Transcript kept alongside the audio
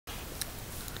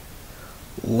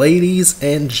Ladies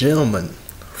and gentlemen,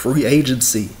 free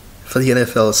agency for the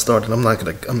NFL has started. I'm not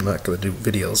gonna do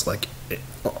videos like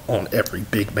on every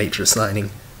big major signing.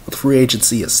 But free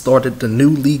agency has started. The new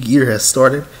league year has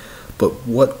started. But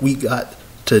what we got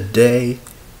today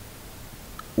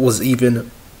was even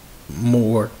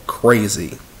more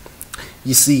crazy.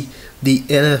 You see, the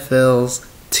NFL's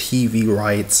TV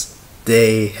rights,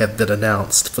 they have been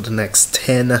announced for the next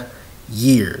 10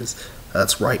 years.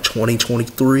 That's right,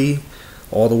 2023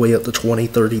 all the way up to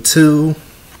 2032.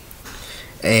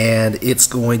 And it's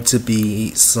going to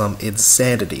be some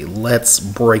insanity. Let's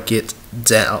break it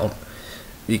down,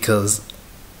 because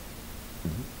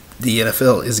the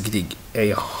NFL is getting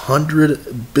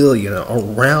 $100 billion,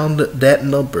 around that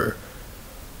number,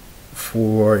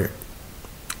 for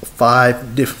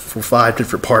five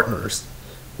different partners.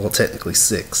 Well, technically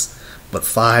six, but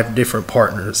five different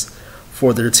partners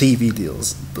for their TV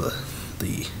deals. The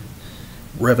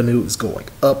revenue is going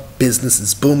up, business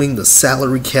is booming, the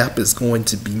salary cap is going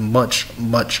to be much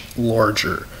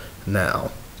larger now.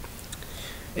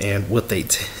 And with a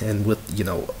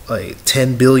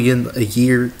 $10 billion a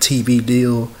year TV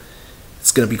deal,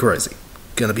 it's gonna be crazy.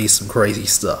 Gonna be some crazy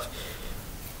stuff.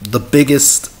 The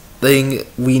biggest thing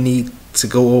we need to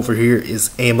go over here is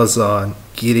Amazon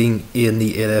getting in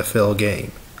the NFL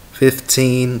game.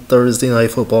 15 Thursday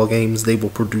night football games, they will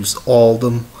produce all of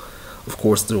them. Of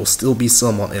course, there will still be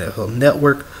some on NFL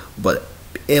Network, but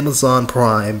Amazon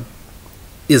Prime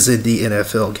is in the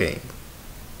NFL game.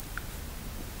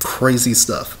 Crazy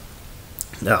stuff.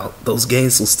 Now, those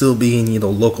games will still be in,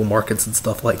 local markets and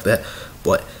stuff like that,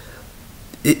 but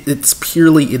it's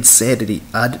purely insanity.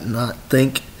 I did not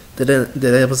think that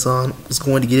Amazon was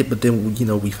going to get it, but then,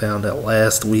 we found out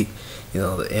last week,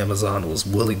 that Amazon was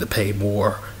willing to pay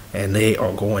more, and they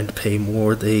are going to pay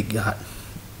more. They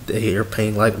are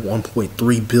paying like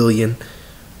 $1.3 billion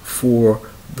for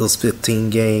those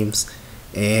 15 games,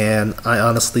 and I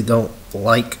honestly don't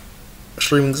like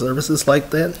streaming services like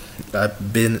that.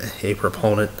 I've been a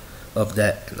proponent of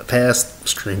that in the past.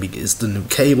 Streaming is the new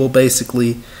cable,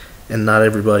 basically, and not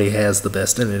everybody has the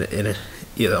best internet.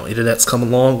 Internet's come a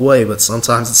long way, but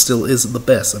sometimes it still isn't the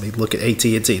best. I mean, look at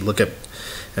AT&T.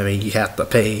 You have to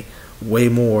pay way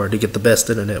more to get the best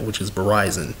internet, which is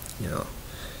Verizon.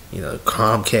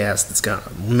 Comcast, it's got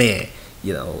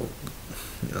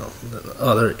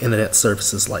other internet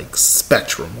services like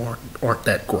Spectrum aren't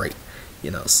that great,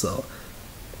 so.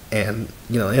 And,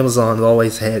 Amazon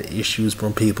always had issues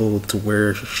from people to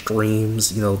where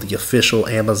streams, the official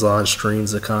Amazon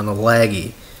streams are kind of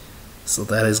laggy. So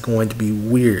that is going to be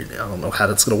weird. I don't know how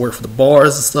that's going to work for the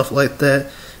bars and stuff like that.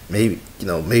 Maybe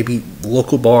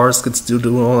local bars could still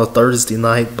do it on a Thursday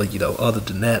night, but, other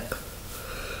than that,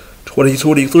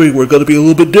 2023, we're going to be a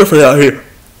little bit different out here.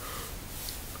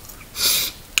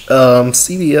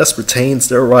 CBS retains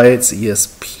their rights.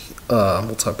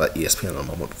 We'll talk about ESPN in a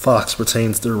moment. Fox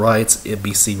retains their rights.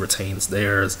 NBC retains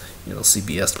theirs.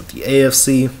 CBS with the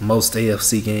AFC, most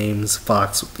AFC games.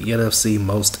 Fox with the NFC,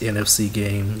 most NFC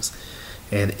games.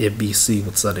 And NBC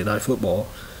with Sunday Night Football.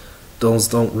 Those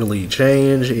don't really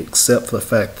change, except for the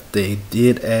fact that they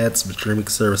did add some streaming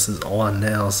services on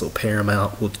now. So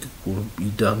Paramount will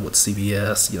be done with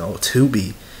CBS.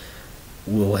 Tubi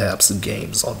will have some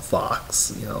games on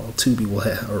Fox. Tubi will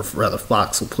have, or rather,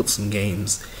 Fox will put some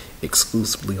games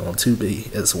exclusively on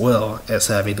Tubi, as well as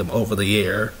having them over the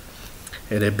air,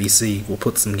 and NBC will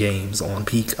put some games on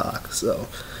Peacock. So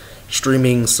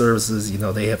streaming services,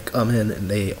 they have come in and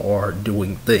they are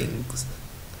doing things.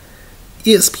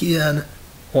 ESPN,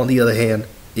 on the other hand,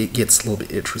 it gets a little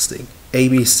bit interesting.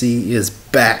 ABC is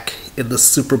back in the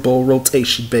Super Bowl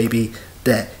rotation, baby.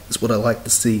 That is what I like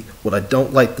to see. What I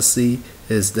don't like to see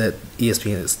is that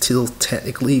ESPN is still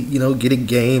technically, getting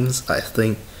games. I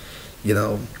think,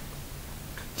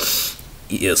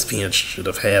 ESPN should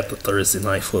have had the Thursday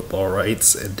Night Football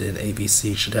rights, and then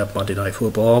ABC should have Monday Night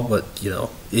Football. But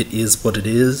it is what it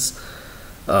is.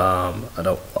 I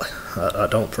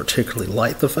don't particularly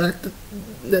like the fact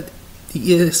that the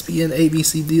ESPN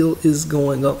ABC deal is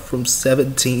going up from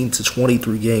 17 to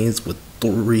 23 games with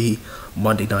 3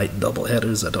 Monday night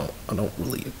doubleheaders. I don't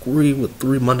really agree with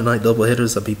 3 Monday night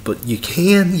doubleheaders. But you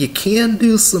can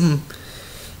do some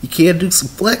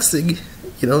flexing.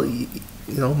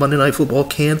 Monday Night Football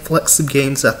can flex some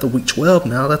games after week 12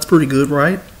 now. That's pretty good,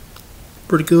 right?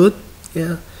 Pretty good.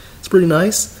 Yeah, it's pretty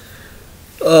nice.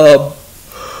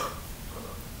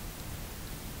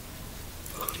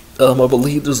 I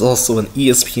believe there's also an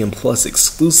ESPN Plus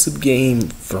exclusive game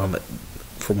from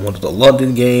one of the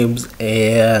London games,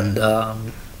 and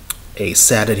a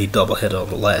Saturday doubleheader on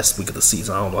the last week of the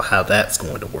season. I don't know how that's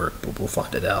going to work, but we'll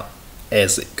find it out.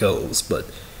 as it goes. But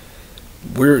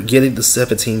we're getting the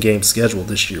 17-game schedule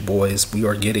this year, boys. We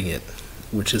are getting it,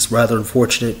 which is rather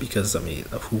unfortunate because, I mean,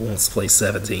 who wants to play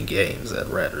 17 games? I'd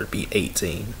rather it be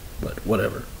 18, but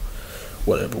whatever.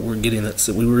 Whatever. We're getting that.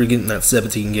 We were getting that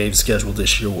 17-game schedule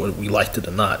this year, whether we liked it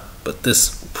or not. But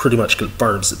this pretty much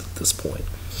confirms it at this point.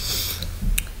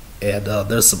 And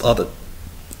there's some other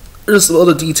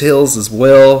details as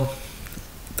well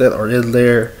that are in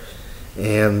there.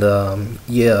 And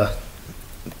yeah,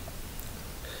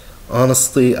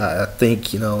 honestly, I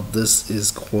think, you know, this is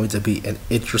going to be an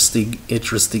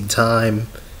interesting time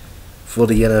for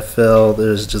the NFL.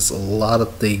 There's just a lot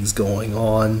of things going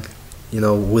on, you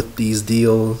know, with these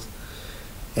deals.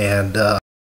 And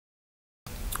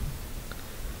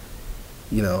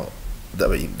you know, I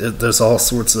mean, there's all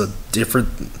sorts of different,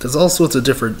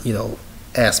 you know,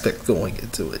 aspects going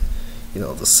into it. You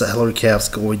know, the salary cap's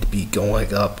going to be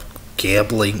going up.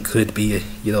 Gambling could be,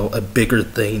 you know, a bigger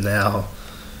thing now,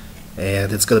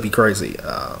 and it's going to be crazy.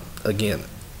 Again,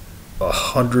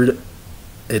 over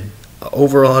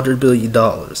 $100 billion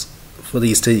for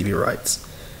these TV rights.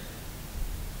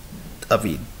 I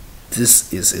mean,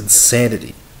 this is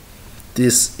insanity.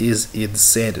 This is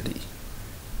insanity.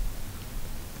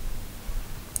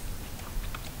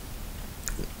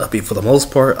 I mean, for the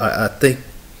most part, I think,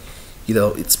 you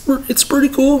know, it's pretty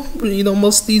cool. You know,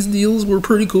 most of these deals were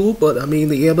pretty cool, but I mean,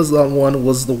 the Amazon one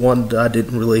was the one that I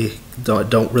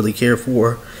don't really care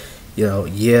for. You know,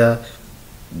 yeah,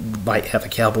 might have a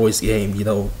Cowboys game, you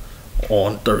know,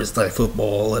 on Thursday Night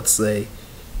Football, let's say,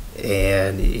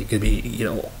 and it could be, you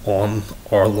know, on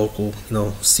our local, you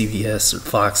know, CBS or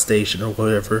Fox station or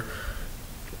whatever.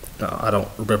 I don't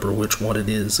remember which one it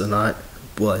is or not,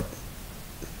 but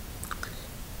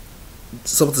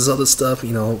some of this other stuff,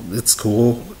 you know, it's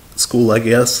cool. It's cool, I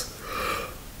guess.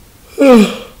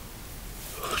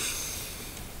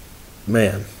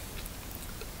 Man,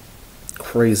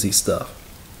 crazy stuff.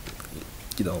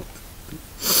 You know,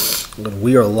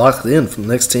 we are locked in for the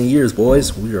next 10 years,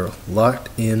 boys. We are locked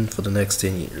in for the next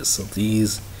 10 years. So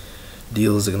these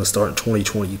deals are going to start in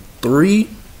 2023.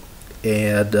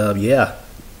 And, yeah,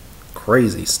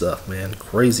 crazy stuff, man.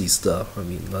 Crazy stuff. I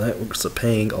mean, the networks are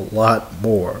paying a lot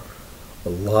more.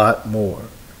 And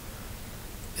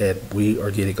we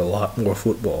are getting a lot more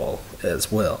football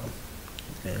as well,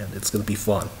 and it's going to be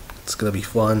fun. It's going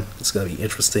to be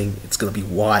interesting. It's going to be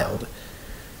wild.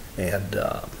 And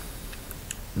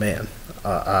man,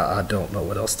 I don't know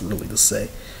what else to say.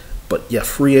 But yeah,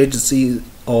 free agency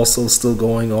also still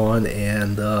going on,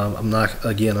 and I'm not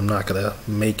gonna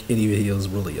make any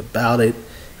videos really about it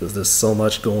because there's so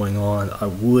much going on. I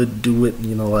would do it,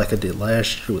 you know, like I did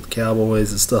last year with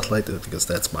Cowboys and stuff like that, because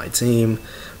that's my team.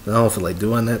 But I don't feel like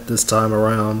doing that this time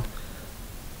around.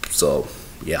 So,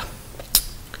 yeah.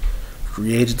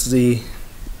 Free agency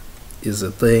is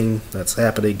a thing that's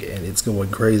happening, and it's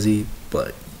going crazy.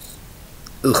 But,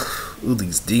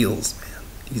 these deals, man.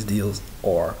 These deals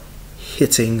are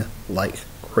hitting like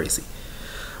crazy.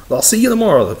 Well, I'll see you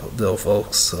tomorrow, though,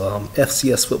 folks.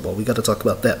 FCS football. We got to talk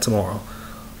about that tomorrow.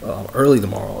 Early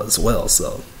tomorrow as well.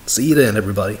 So, see you then,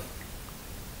 everybody.